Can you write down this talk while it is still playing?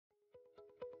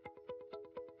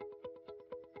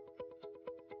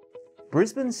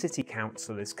Brisbane City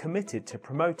Council is committed to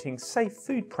promoting safe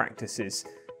food practices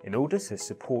in order to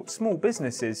support small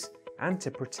businesses and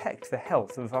to protect the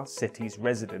health of our city's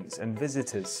residents and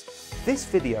visitors. This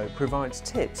video provides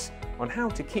tips on how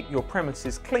to keep your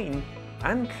premises clean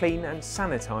and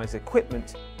sanitise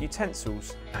equipment,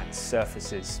 utensils and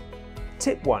surfaces.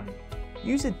 Tip 1.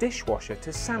 Use a dishwasher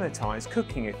to sanitise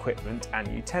cooking equipment and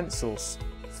utensils.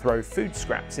 Throw food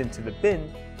scraps into the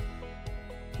bin.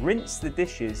 Rinse the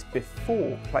dishes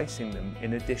before placing them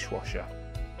in a dishwasher.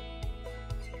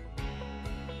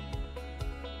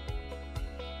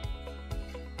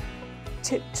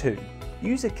 Tip 2.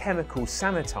 Use a chemical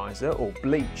sanitizer or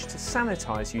bleach to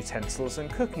sanitise utensils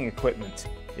and cooking equipment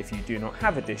if you do not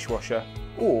have a dishwasher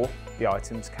or the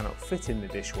items cannot fit in the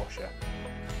dishwasher.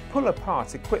 Pull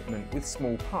apart equipment with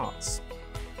small parts.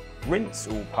 Rinse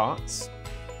all parts.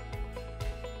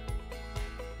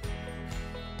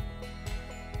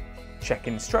 Check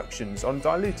instructions on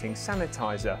diluting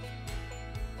sanitizer.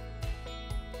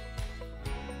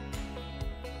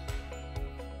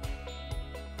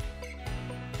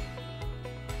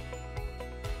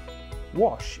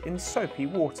 Wash in soapy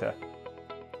water.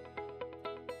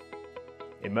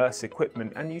 Immerse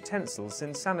equipment and utensils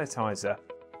in sanitizer.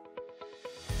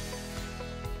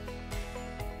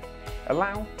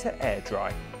 Allow to air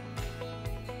dry.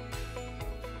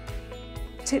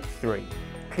 Tip 3.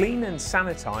 Clean and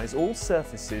sanitise all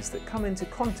surfaces that come into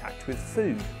contact with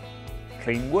food.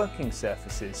 Clean working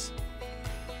surfaces.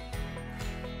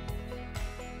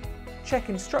 Check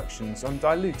instructions on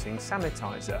diluting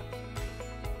sanitizer.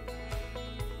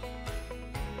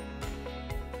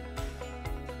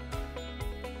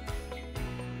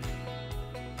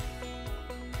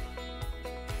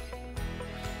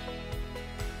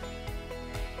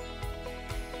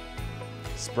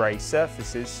 Spray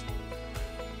surfaces.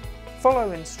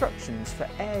 Follow instructions for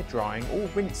air drying or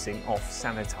rinsing off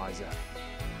sanitizer.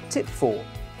 Tip 4.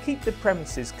 Keep the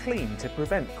premises clean to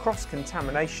prevent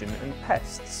cross-contamination and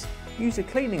pests. Use a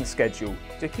cleaning schedule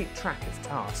to keep track of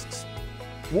tasks.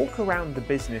 Walk around the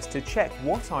business to check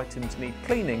what items need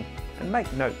cleaning and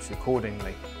make notes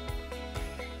accordingly.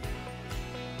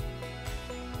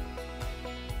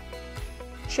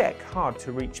 Check hard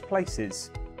to reach places.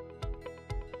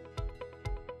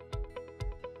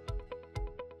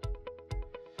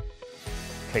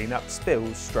 Clean up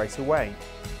spills straight away.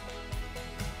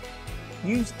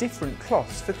 Use different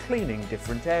cloths for cleaning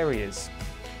different areas.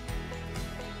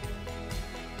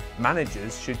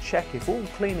 Managers should check if all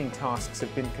cleaning tasks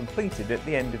have been completed at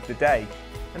the end of the day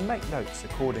and make notes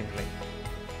accordingly.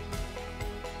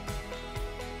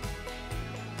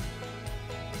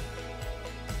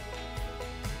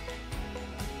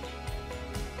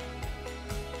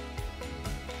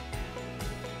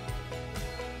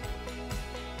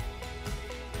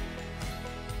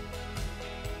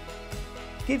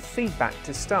 Give feedback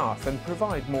to staff and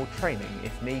provide more training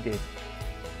if needed.